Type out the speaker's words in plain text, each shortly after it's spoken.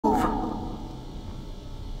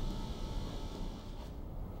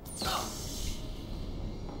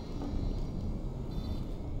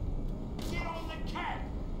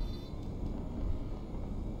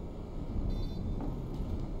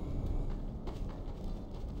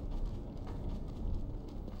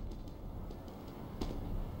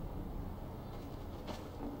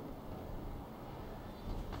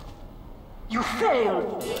You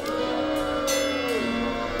failed!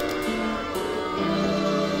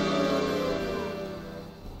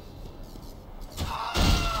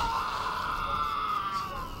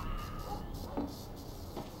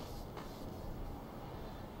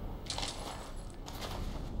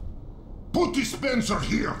 Put dispenser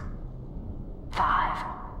here! 5,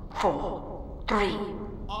 4, 3,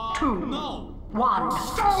 2, no. 1.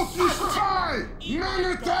 Scout is spy!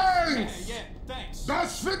 Many thanks! Yeah, thanks. До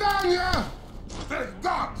свидания! Take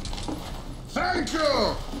that! Thank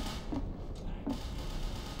you!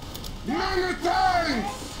 Many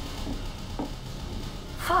thanks! До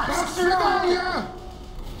First blood! свидания!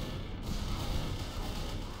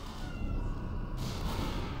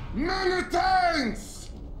 Many thanks!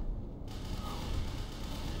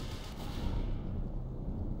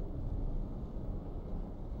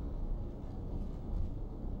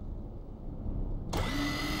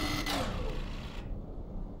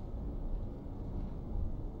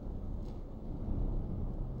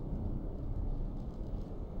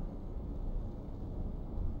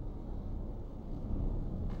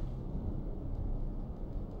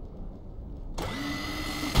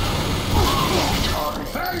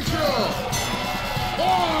 Thank you!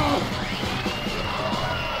 Oh!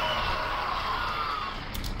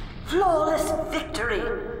 Flawless victory!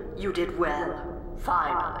 You did well.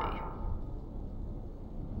 Finally.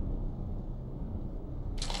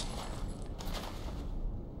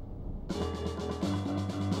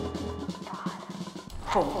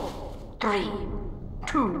 4, 3,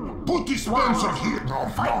 2, Put dispenser 1. here! No,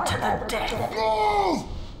 Fight to the death! Move!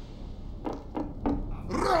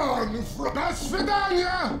 Run from... До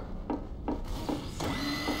свидания!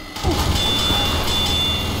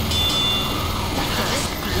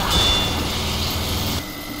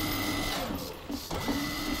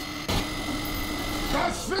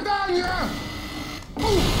 До свидания!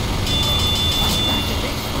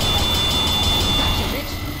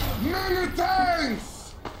 Many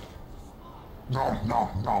thanks! No, no,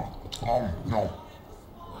 no. Oh, no.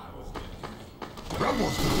 That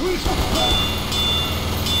was delicious!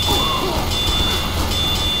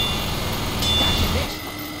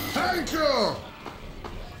 Thank you!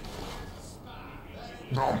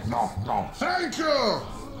 No, no, no. Thank you!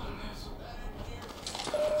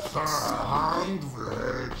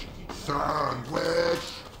 Sandwich! Sandwich!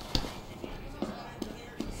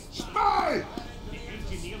 Spy!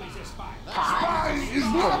 Spy is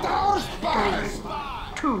not our spy!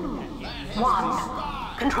 2,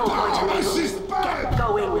 1. Control point This is enabled. bad! Get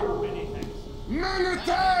going. Many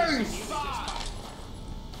thanks!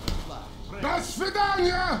 До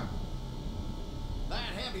свидания!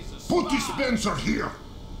 Put dispenser here!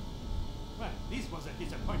 Well, this was a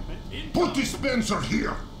disappointment. Put dispenser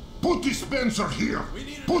here! Put dispenser here!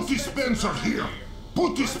 Put dispenser here!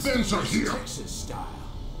 Put dispenser here! Texas style.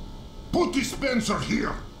 Put dispenser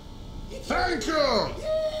here! Thank you!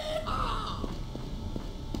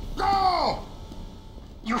 Go!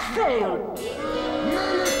 You failed.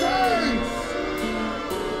 Many thanks!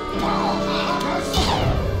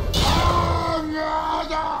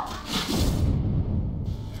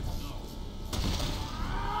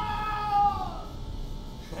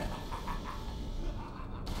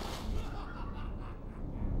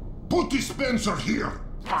 Put dispenser here!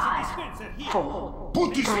 5, 4,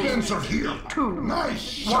 Put dispenser here! 2, Nice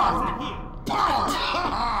shot! 1.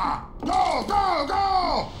 Power! Go, go,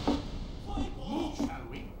 go! Move, shall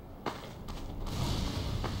we?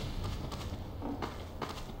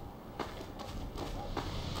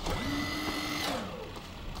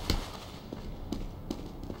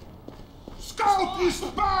 Scout is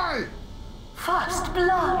spy! First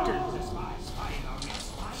blood. Spy in our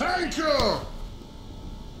midst. Thank you!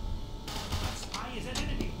 Spy is an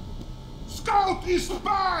enemy. Scout is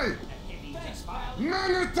spy! Heavy is a spy.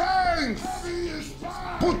 Many thanks!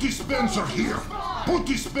 Put dispenser here! Put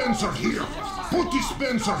dispenser here! Put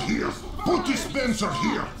dispenser here! Put dispenser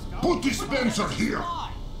here! Put dispenser here!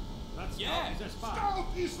 Yeah. Is a spy. Scout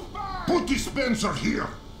is spy! Put dispenser here!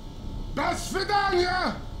 До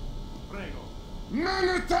свидания! Prego.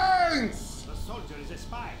 Many thanks! The soldier is a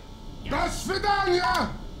spy. До свидания!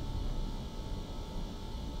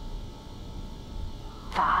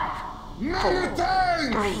 5, Many 4,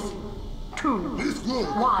 thanks! 3, 2, It's good.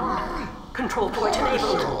 1. Control point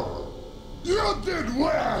enabled. You did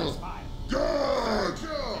well! Spy. Good!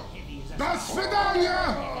 Heavy is a До spy.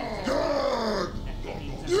 свидания! Good! Heavy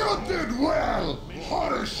is a You did well!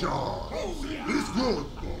 Хорошо! It's good!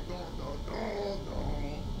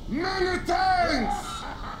 Many thanks!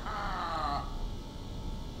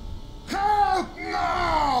 Help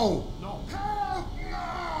now! No. Help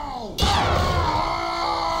now!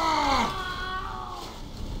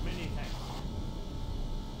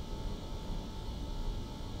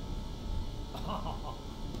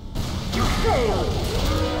 You failed!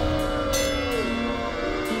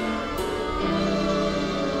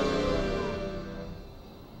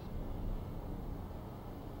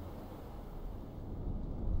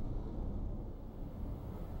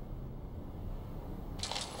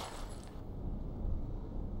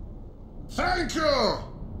 Thank you!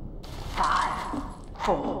 5,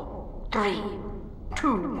 4, 3,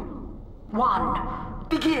 2, 1,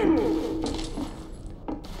 begin!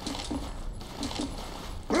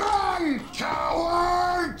 Run,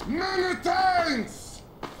 coward! Many thanks!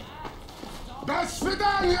 До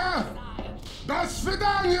свидания! До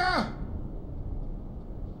свидания!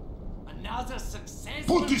 Another success.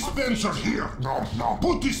 Put the Spencer here! No.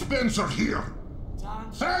 Put the Spencer here!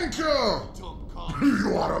 Thank you!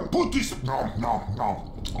 You are a... Put this... No.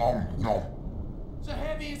 So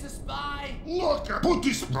heavy is a spy. Look at... Put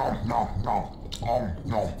this... No.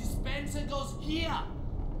 The dispenser goes here.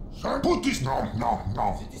 Sir, put this... No.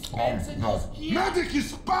 The dispenser goes here. Medic is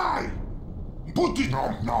spy! Put this... No.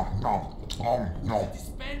 The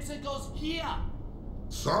dispenser goes here.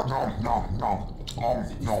 Sir? No.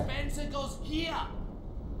 The dispenser goes here.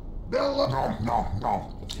 Bella...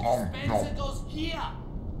 The dispenser goes here.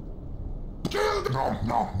 Kill the... No.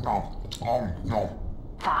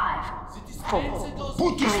 5, The dispenser 4, goes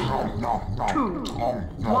Put this... here. No. 2,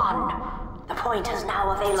 1. The point is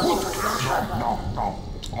now available for capture.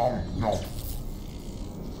 No.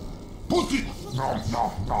 Put it... No.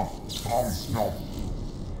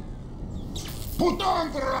 Put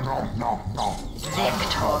on the... No.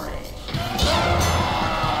 Victory!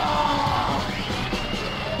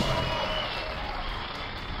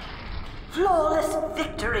 Flawless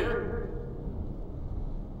victory!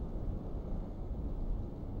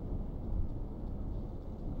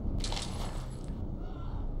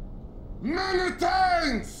 Many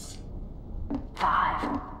thanks!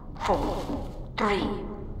 5, 4, 3,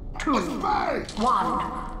 2, Spy!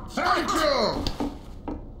 1. Thank you!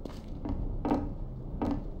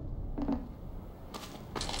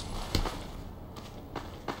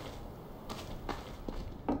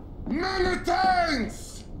 Many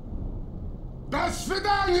thanks! До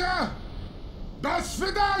свидания! До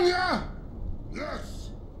свидания!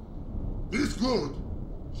 Yes. It's good.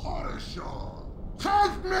 Хорошо.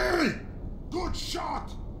 Help me! Good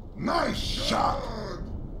shot! Nice shot!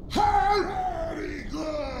 Help! Very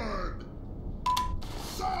good!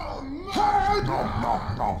 So nice! Help!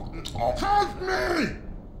 No. Help me!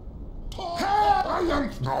 Help! I am...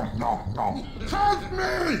 No. Help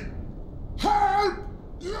me! Help!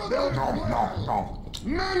 No.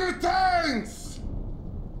 Many thanks!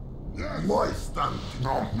 Yes. Moisten.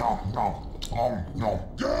 No.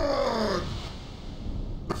 Good!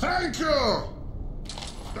 Thank you!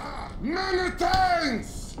 Many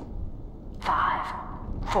thanks! 5,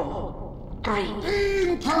 4, 3,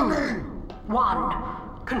 Incoming!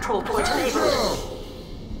 1. Control point Thank enabled.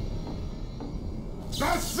 you!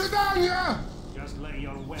 До свидания! Just lay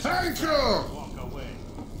your weapons Thank down you! and walk away.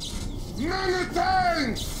 Many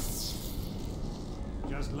thanks!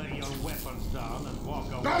 Just lay your weapons down and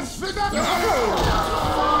walk away. До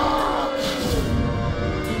свидания!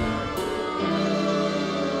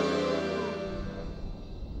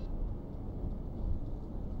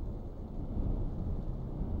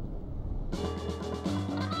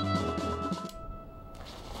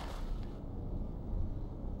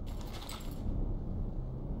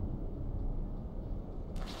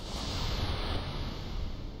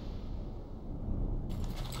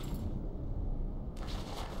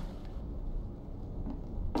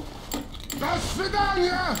 До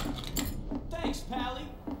свидания! Thanks, Pally.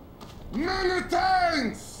 Many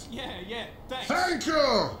thanks! Yeah, thanks. Thank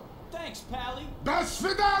you! Thanks, Pally. До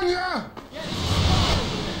свидания! Yeah, there's a spy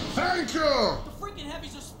over there. Thank you! The freaking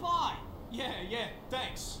heavy's a spy. Yeah,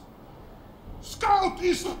 thanks. Scout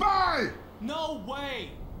is spy! No way.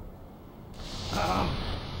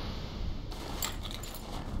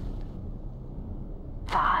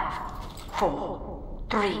 5, 4,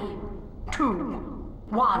 3, 2,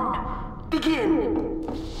 1. Begin!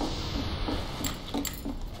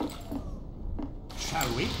 Shall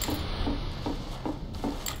we?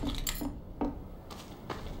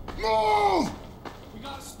 Move! We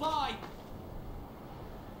got a spy.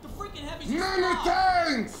 The freaking heavy's a Many spy.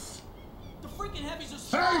 thanks! The freaking heavy's a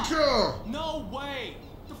spy. Thank you! No way.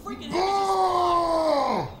 The freaking heavy's a spy.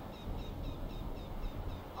 Oh!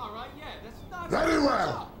 All right, yeah, that's not Very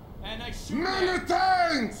well. And I shoot Many him.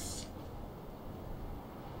 thanks!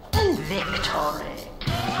 Victory!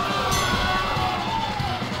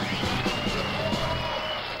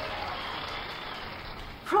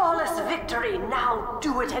 Flawless victory! Now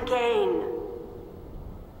do it again!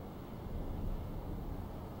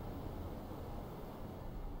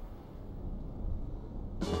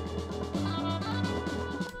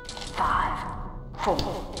 4,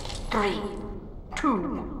 3, 2,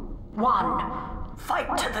 1.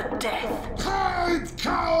 Fight to the death. Hide,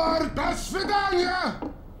 coward! До свидания!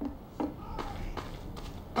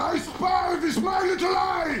 I spy with my little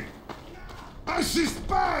eye! I see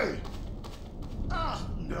spy! Ah,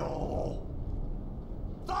 no!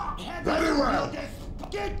 Very well!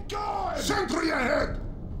 Get going! Sentry ahead!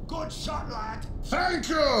 Good shot, lad! Thank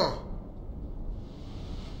you!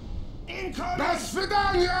 Incoming! До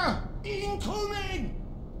свидания! Incoming!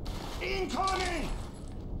 Incoming!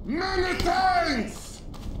 Many thanks!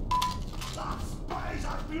 The spies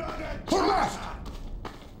are blooded! To left!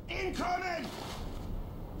 Incoming!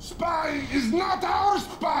 Spy is not our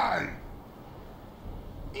spy!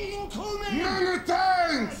 Incoming! Many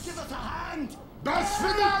thanks! Give us a hand! До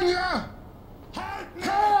свидания! Help me!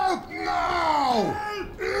 Help now!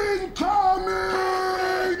 Help! Incoming!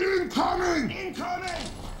 Incoming! Incoming!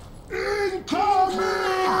 Incoming!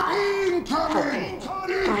 Incoming!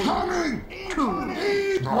 Incoming! 2,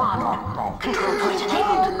 1. Control point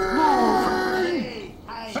enabled. Move. Hey,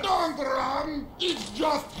 hey. Don't run! It's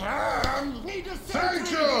just hands! Need a sentry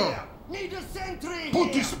Thank you! here! Need a sentry Put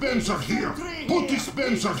here! dispenser here! Sentry Put here!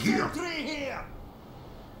 dispenser Need a here! Sentry here!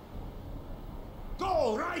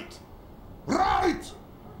 Go right! Right!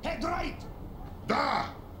 Head right! Da!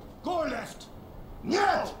 Go left!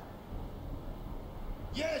 Нет!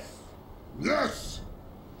 Yes! Yes!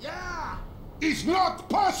 Yeah! It's not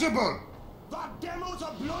possible! That demo's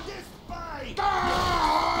a bloody spy! Da!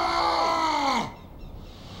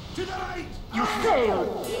 To the right! You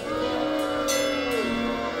failed.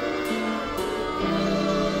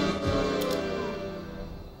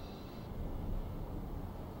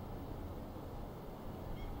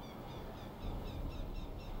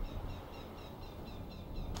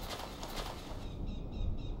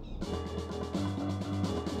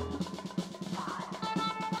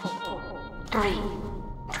 Three,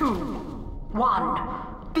 2,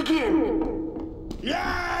 1. Begin.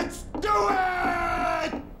 Let's do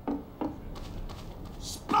it!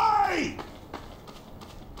 Spy!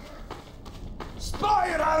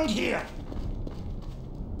 Spy around here!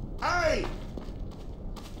 Aye!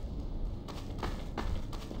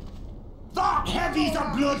 That heavy's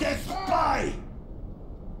a bloody spy!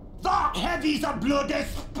 That heavy's a bloody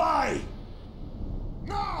spy!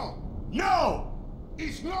 No! No!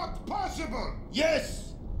 It's not possible!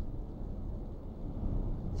 Yes!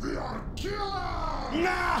 We are killers!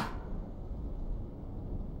 Nah!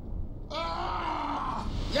 Ah!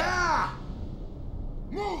 Yeah!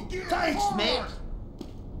 Move gear Thanks, forward. mate!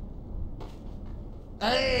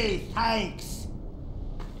 Hey, thanks!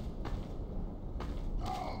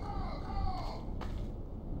 Go, go, go!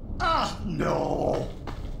 Ah, no!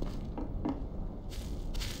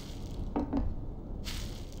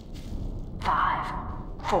 5,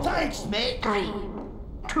 4, Thanks, mate! 3,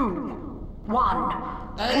 2,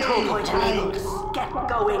 1. Hey, Control point enabled. thanks! Get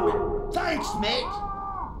going. Thanks, mate!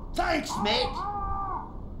 Thanks, mate!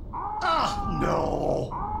 Ah, no!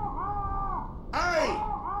 Hey!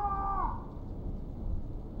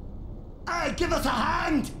 Hey, give us a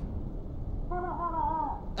hand!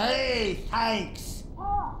 Hey, thanks!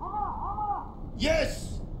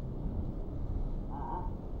 Yes!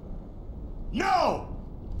 No!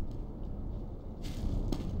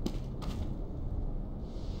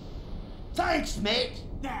 Thanks, mate!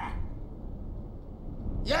 Nah.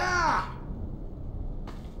 Yeah!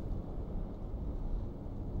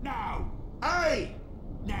 No. Aye!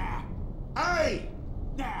 Nah. Aye!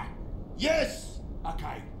 Nah. Yes!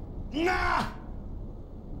 Okay. Nah!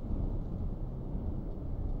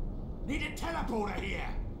 Need a teleporter here.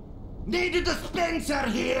 Need a dispenser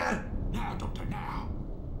here! Now, Doctor, now.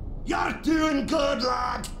 You're doing good,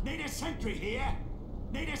 lad! Need a sentry here.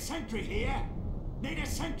 Need a sentry here. Need a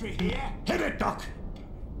sentry here. Hit it, Doc!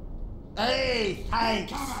 Hey,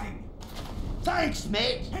 thanks! Incoming. Thanks,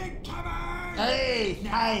 mate! Incoming. Hey,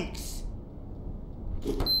 thanks!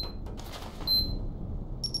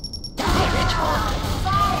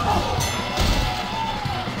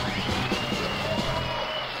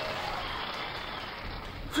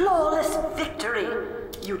 Flawless victory.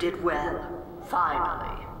 You did well.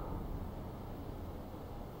 Finally.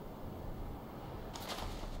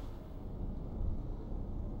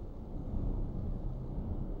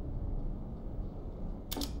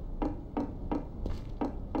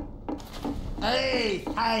 Hey,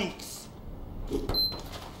 thanks!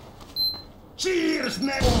 Cheers,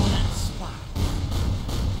 mate!